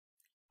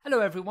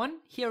Hello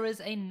everyone, here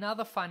is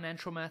another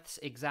financial maths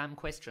exam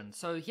question.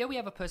 So here we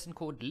have a person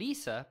called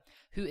Lisa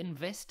who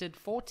invested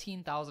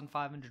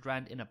 14,500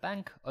 Rand in a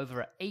bank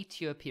over an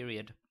 8-year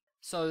period.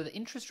 So the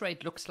interest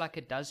rate looks like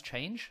it does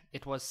change.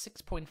 It was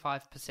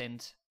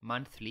 6.5%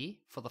 monthly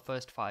for the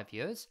first 5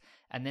 years,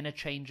 and then it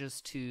changes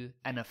to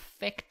an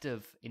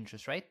effective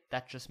interest rate.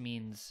 That just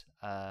means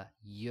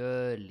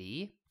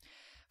yearly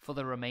for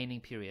the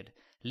remaining period.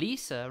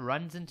 Lisa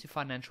runs into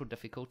financial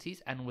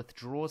difficulties and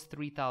withdraws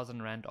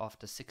 3,000 Rand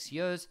after 6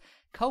 years.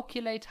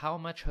 Calculate how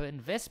much her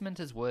investment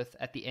is worth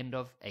at the end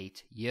of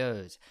 8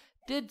 years.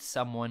 Did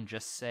someone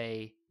just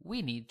say,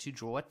 we need to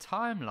draw a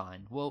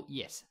timeline? Well,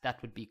 yes,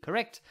 that would be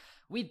correct.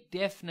 We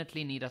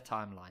definitely need a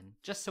timeline,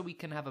 just so we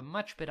can have a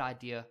much better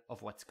idea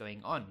of what's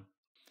going on.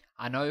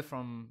 I know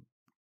from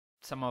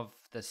some of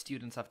the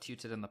students I've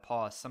tutored in the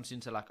past, some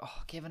students are like,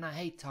 oh, Kevin, I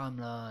hate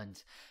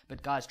timelines.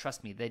 But guys,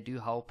 trust me, they do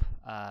help.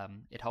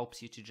 It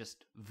helps you to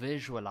just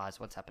visualize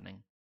what's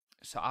happening.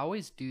 So I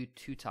always do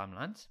 2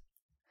 timelines.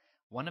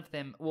 One of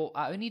them, well,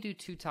 I only do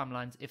 2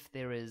 timelines if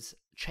there is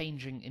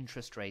changing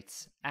interest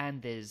rates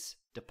and there's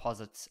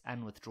deposits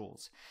and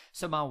withdrawals.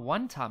 So my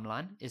one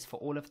timeline is for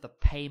all of the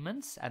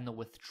payments and the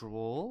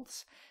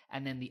withdrawals,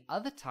 and then the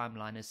other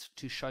timeline is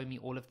to show me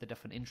all of the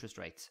different interest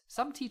rates.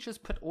 Some teachers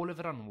put all of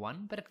it on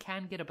one, but it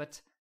can get a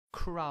bit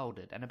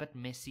crowded and a bit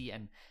messy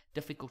and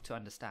difficult to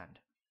understand.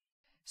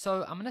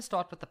 So I'm going to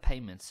start with the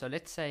payments. So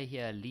let's say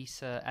here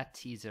Lisa at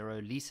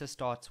T0, Lisa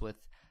starts with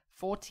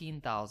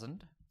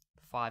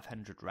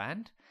 14,500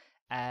 Rand,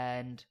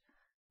 and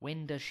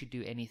when does she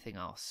do anything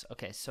else?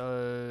 Okay,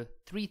 so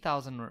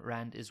 3,000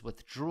 Rand is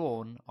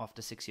withdrawn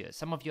after 6 years.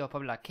 Some of you are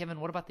probably like,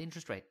 Kevin, what about the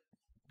interest rate?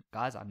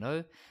 Guys, I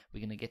know. We're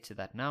going to get to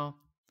that now.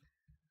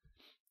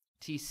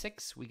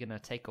 T6, we're going to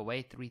take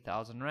away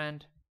 3,000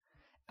 Rand.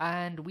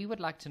 And we would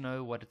like to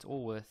know what it's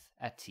all worth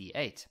at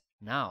T8.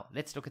 Now,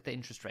 let's look at the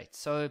interest rate.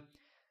 So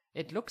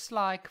it looks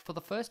like for the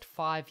first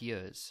 5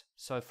 years,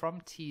 so from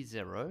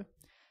T0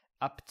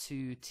 up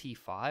to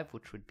T5,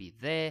 which would be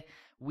there,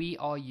 we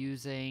are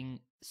using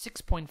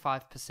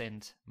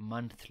 6.5%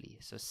 monthly.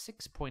 So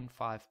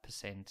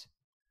 6.5%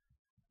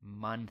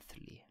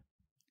 monthly.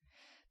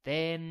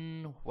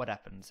 Then what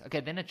happens? Okay,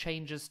 then it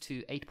changes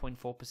to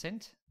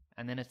 8.4%,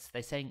 and then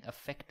they're saying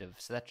effective.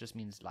 So that just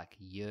means like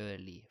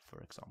yearly,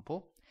 for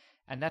example.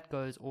 And that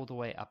goes all the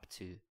way up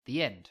to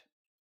the end.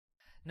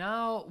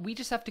 Now, we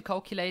just have to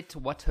calculate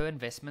what her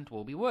investment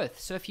will be worth.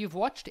 So if you've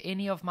watched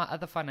any of my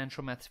other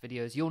financial maths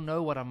videos, you'll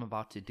know what I'm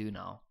about to do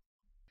now.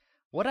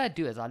 What I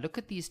do is I look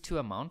at these 2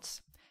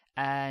 amounts,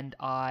 and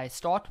I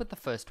start with the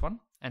first one,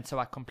 and so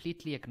I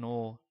completely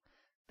ignore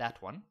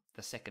that one,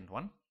 the second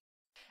one.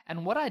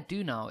 And what I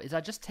do now is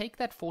I just take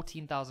that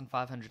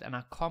 14,500 and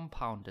I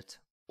compound it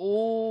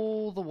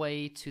all the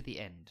way to the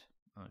end.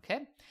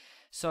 Okay?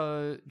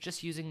 So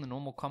just using the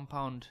normal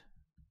compound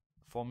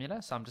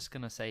formula. So I'm just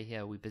going to say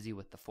here we're busy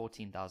with the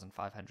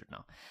 14,500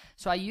 now.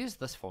 So I use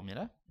this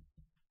formula,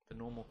 the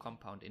normal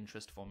compound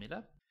interest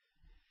formula.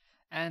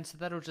 And so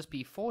that'll just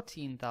be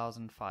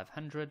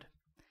 14,500.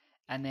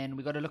 And then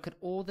we got to look at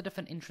all the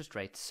different interest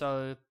rates.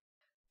 So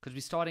because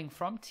we're starting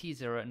from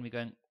T0 and we're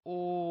going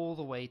all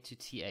the way to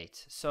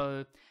T8.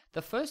 So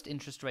the first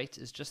interest rate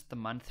is just the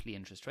monthly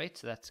interest rate.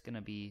 So that's going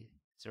to be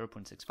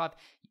 0.65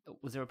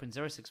 or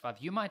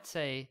 0.065. You might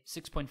say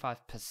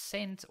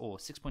 6.5% or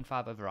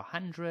 6.5 over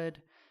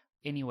 100,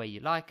 any way you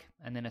like,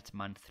 and then it's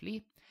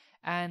monthly.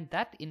 And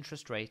that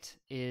interest rate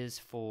is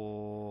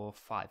for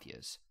 5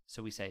 years.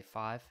 So we say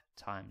 5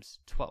 times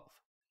 12.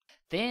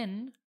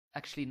 Then,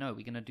 actually, no,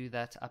 we're going to do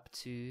that up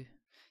to,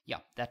 yeah,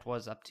 that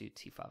was up to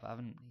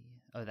T5.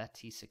 That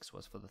T6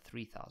 was for the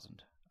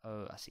 3,000.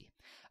 Oh, I see.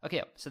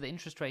 Okay, so the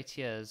interest rate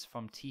here is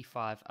from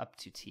T5 up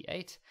to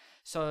T8.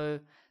 So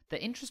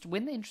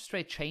when the interest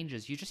rate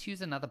changes, you just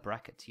use another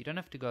bracket. You don't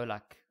have to go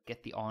like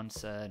get the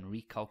answer and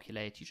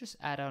recalculate. You just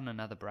add on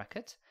another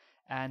bracket,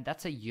 and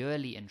that's a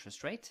yearly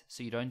interest rate.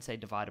 So you don't say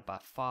divided by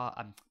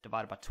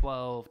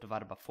 12,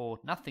 divided by 4,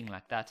 nothing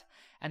like that.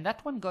 And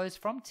that one goes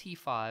from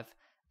T5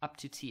 up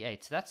to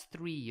T8. So that's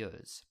 3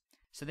 years.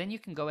 So then you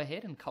can go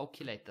ahead and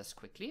calculate this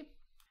quickly,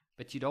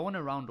 but you don't want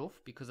to round off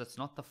because it's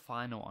not the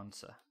final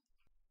answer.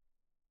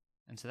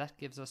 And so that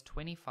gives us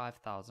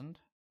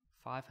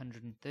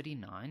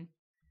 25,539.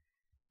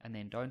 And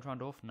then don't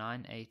round off,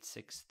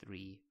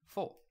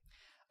 98634.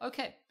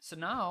 Okay, so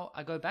now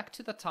I go back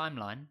to the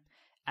timeline,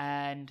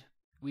 and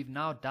we've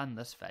now done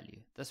this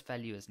value. This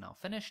value is now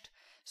finished.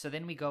 So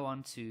then we go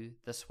on to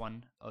this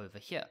one over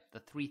here, the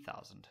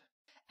 3,000.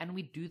 And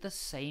we do the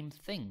same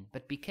thing,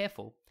 but be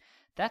careful.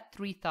 That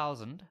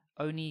 3,000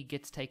 only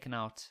gets taken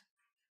out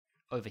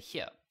over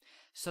here.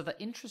 So the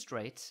interest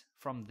rate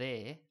from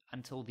there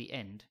until the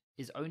end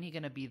is only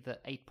going to be the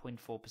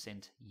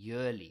 8.4%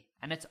 yearly,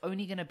 and it's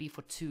only going to be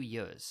for 2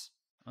 years.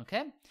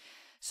 Okay,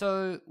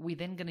 so we're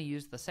then going to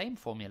use the same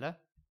formula.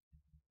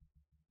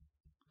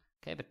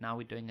 Okay, but now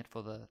we're doing it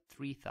for the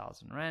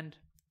 3,000 Rand.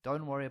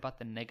 Don't worry about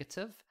the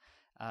negative.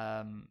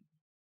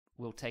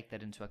 We'll take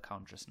that into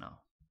account just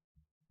now.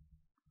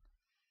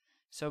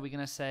 So we're going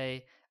to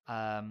say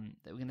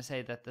we're going to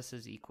say that this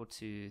is equal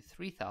to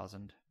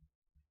 3,000.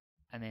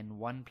 And then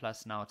 1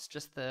 plus, now it's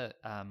just the,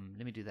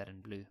 let me do that in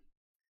blue.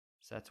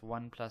 So that's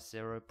 1 plus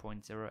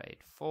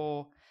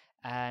 0.084.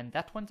 And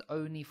that one's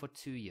only for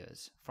 2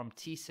 years. From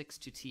T6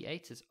 to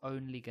T8 is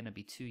only going to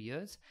be 2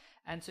 years.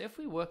 And so if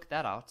we work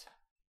that out,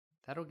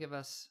 that'll give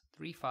us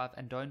 3.5,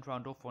 and don't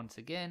round off once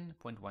again,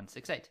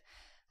 0.168.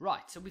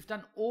 Right, so we've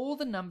done all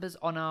the numbers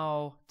on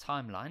our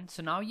timeline.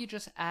 So now you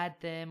just add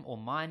them or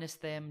minus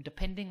them,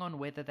 depending on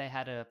whether they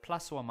had a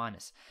plus or a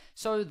minus.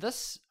 So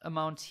this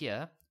amount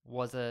here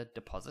was a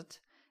deposit,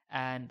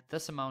 and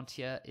this amount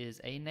here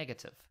is a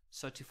negative.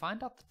 So to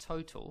find out the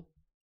total,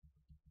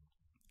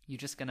 you're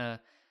just going to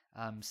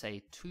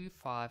say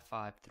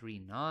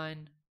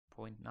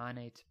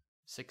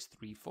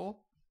 25539.98634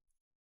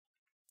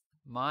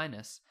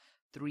 minus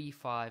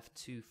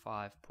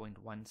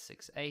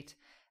 3525.168,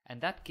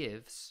 and that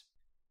gives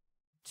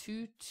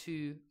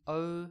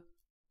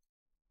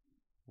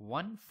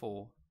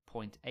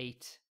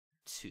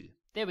 22014.82.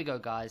 There we go,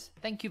 guys.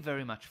 Thank you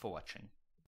very much for watching.